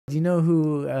Do you know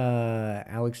who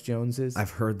Alex Jones is?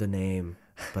 I've heard the name,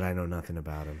 but I know nothing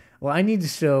about him. Well, I need to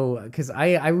show, because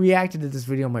I reacted to this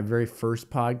video on my very first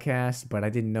podcast, but I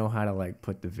didn't know how to like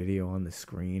put the video on the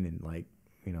screen and like,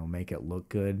 you know, make it look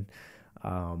good.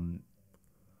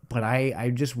 But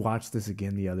I just watched this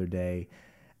again the other day,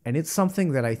 and it's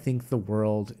something that I think the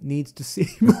world needs to see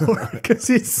more, because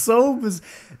it's so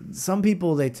some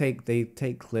people they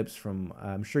take clips from,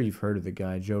 I'm sure you've heard of the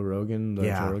guy Joe Rogan, the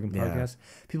Joe Rogan podcast.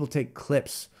 People take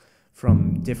clips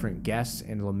from different guests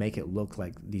and it'll make it look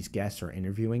like these guests are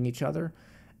interviewing each other.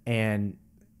 And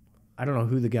I don't know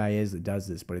who the guy is that does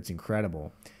this, but it's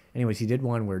incredible. Anyways, he did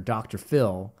one where Dr.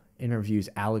 Phil interviews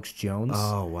Alex Jones.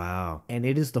 Oh, wow. And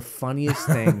it is the funniest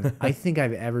thing I think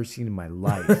I've ever seen in my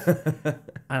life.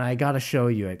 And I got to show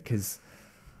you it because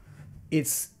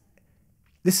this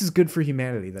is good for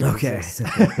humanity. That Okay.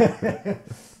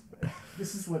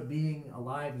 This is what being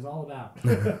alive is all about.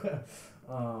 Let's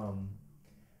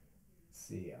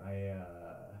see. I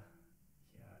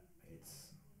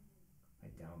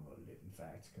downloaded it, in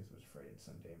fact, because I was afraid it'd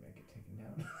someday make it taken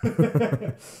down.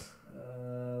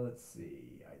 Let's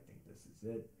see. I think this is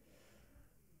it.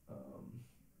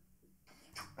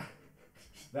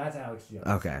 That's Alex Jones.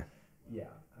 Okay. Yeah.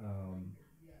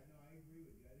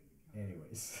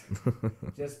 Anyways,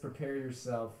 just prepare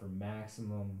yourself for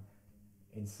maximum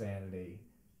insanity,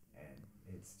 and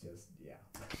it's just, yeah.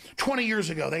 20 years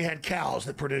ago, they had cows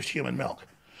that produced human milk.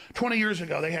 20 years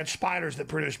ago, they had spiders that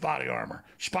produced body armor,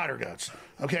 spider guts.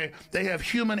 Okay, they have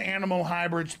human-animal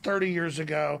hybrids. 30 years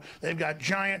ago, they've got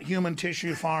giant human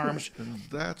tissue farms. And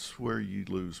that's where you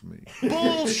lose me.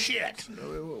 Bullshit.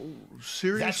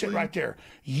 Seriously? That's it right there.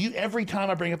 Every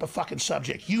time I bring up a fucking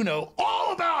subject, you know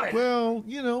all about it. Well,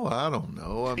 you know, I don't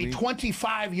know. I mean,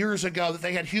 25 years ago that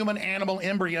they had human-animal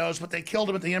embryos, but they killed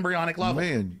them at the embryonic level.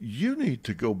 man, you need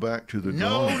to go back to the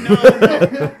No.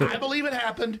 I believe it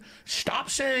happened.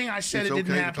 Stop saying I said it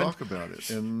didn't happen. It's okay to talk about it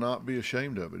and not be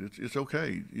ashamed of it. It's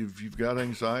okay. If you've got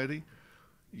anxiety,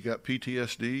 you got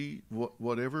PTSD,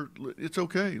 whatever, it's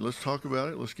okay. Let's talk about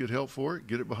it. Let's get help for it.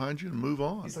 Get it behind you and move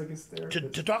on. He's like his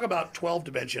therapist. To talk about 12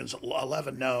 dimensions,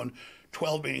 11 known,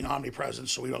 12 being omnipresent,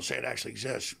 so we don't say it actually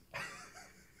exists.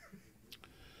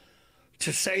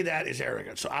 To say that is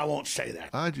arrogant, so I won't say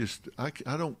that. I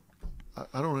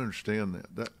don't understand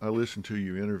that. I listen to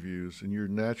your interviews, and you're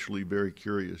naturally very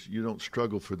curious. You don't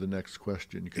struggle for the next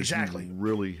question because Exactly. you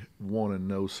really want to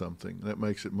know something. That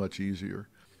makes it much easier.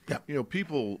 Yeah. You know,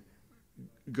 people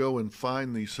go and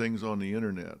find these things on the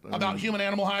internet. About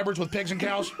human-animal hybrids with pigs and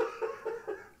cows?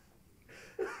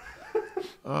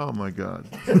 Oh, my God.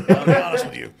 I'll be honest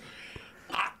with you.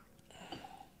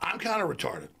 I'm kind of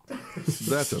retarded.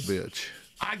 That's a bitch.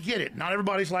 I get it. Not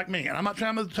everybody's like me. And I'm not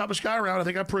trying to be the toughest guy around. I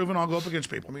think I've proven I'll go up against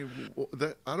people. I mean,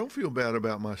 I don't feel bad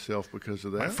about myself because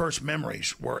of that. My first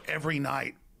memories were every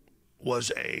night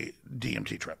was a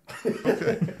DMT trip.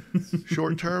 Okay.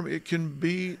 Short term, it can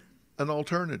be an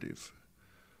alternative.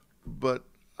 But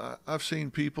I've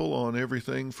seen people on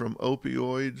everything from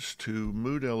opioids to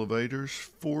mood elevators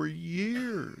for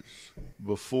years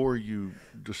before you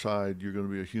decide you're going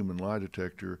to be a human lie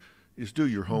detector. Is do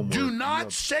your homework. Do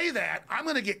not say that. I'm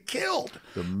going to get killed.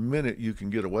 The minute you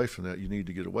can get away from that, you need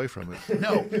to get away from it.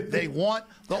 No, they want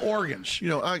the organs. You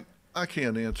know, I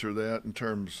can't answer that in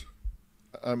terms,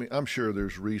 I mean, I'm sure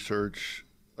there's research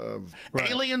of...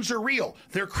 Aliens are real.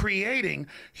 They're creating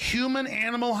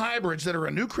human-animal hybrids that are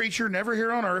a new creature never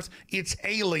here on Earth. It's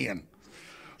alien.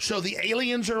 So the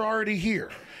aliens are already here.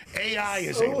 AI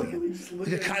is alien.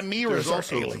 The chimeras There's are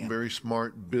also alien. some very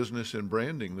smart business and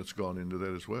branding that's gone into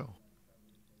that as well.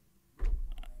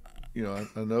 You know,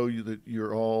 I know that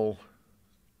you're all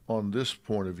on this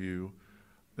point of view.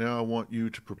 Now I want you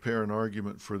to prepare an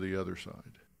argument for the other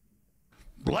side.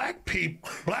 Black people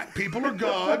are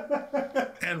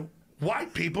God, and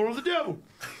white people are the devil.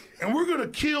 And we're going to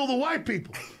kill the white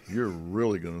people. You're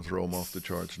really going to throw them off the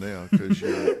charts now because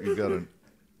you've got a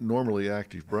normally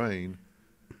active brain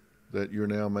that you're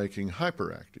now making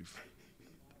hyperactive.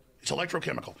 It's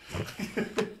electrochemical.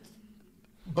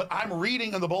 But I'm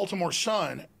reading in the Baltimore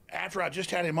Sun, after I just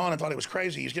had him on and thought he was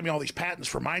crazy, he's giving me all these patents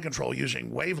for mind control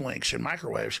using wavelengths and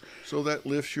microwaves. So that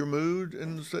lifts your mood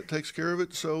and that takes care of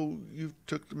it. So you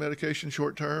took the medication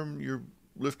short term, you're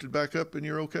lifted back up and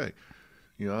you're okay.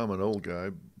 You know, I'm an old guy,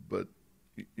 but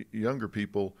younger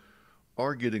people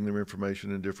are getting their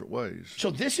information in different ways. So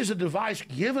this is a device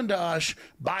given to us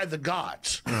by the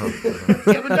gods,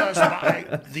 given to us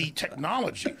by the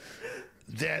technology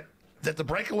that the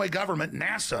breakaway government,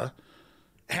 NASA,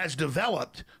 has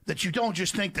developed, that you don't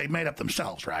just think they made up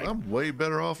themselves, right? I'm way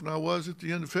better off than I was at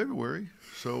the end of February.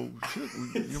 So shit,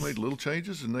 you made little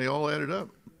changes and they all added up.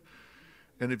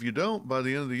 And if you don't, by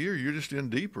the end of the year, you're just in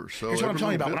deeper. So Here's what I'm every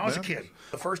telling you little about. When I was a bit matters.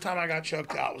 kid, the first time I got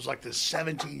choked out was like this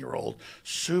 17-year-old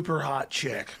super hot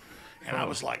chick. And I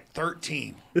was like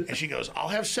 13. And she goes, I'll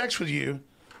have sex with you.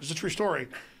 This is a true story.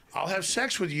 I'll have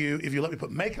sex with you if you let me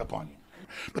put makeup on you.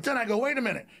 But then I go, wait a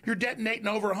minute. You're detonating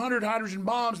over 100 hydrogen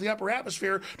bombs in the upper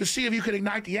atmosphere to see if you could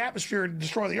ignite the atmosphere and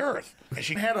destroy the Earth. And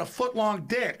she had a foot-long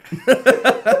dick.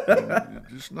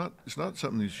 It's not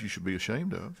something that you should be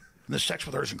ashamed of. And the sex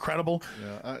with her is incredible.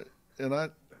 Yeah,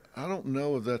 I don't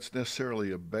know if that's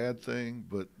necessarily a bad thing,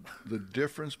 but the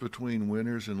difference between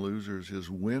winners and losers is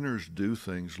winners do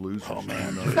things, losers do not.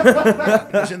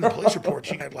 It was in the police report.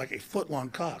 She had like a foot-long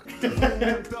cock.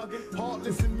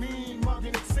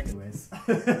 Anyways.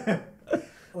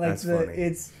 That's funny.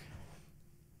 It's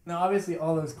now obviously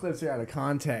all those clips are out of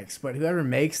context, but whoever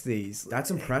makes these,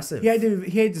 That's impressive. he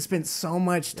had to spend so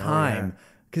much time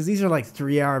because these are like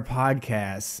 3-hour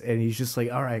podcasts, and he's just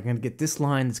like, all right, I'm gonna get this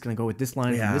line that's gonna go with this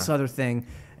line from this other thing,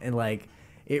 and like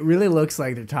it really looks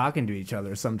like they're talking to each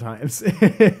other sometimes.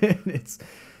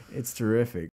 It's terrific.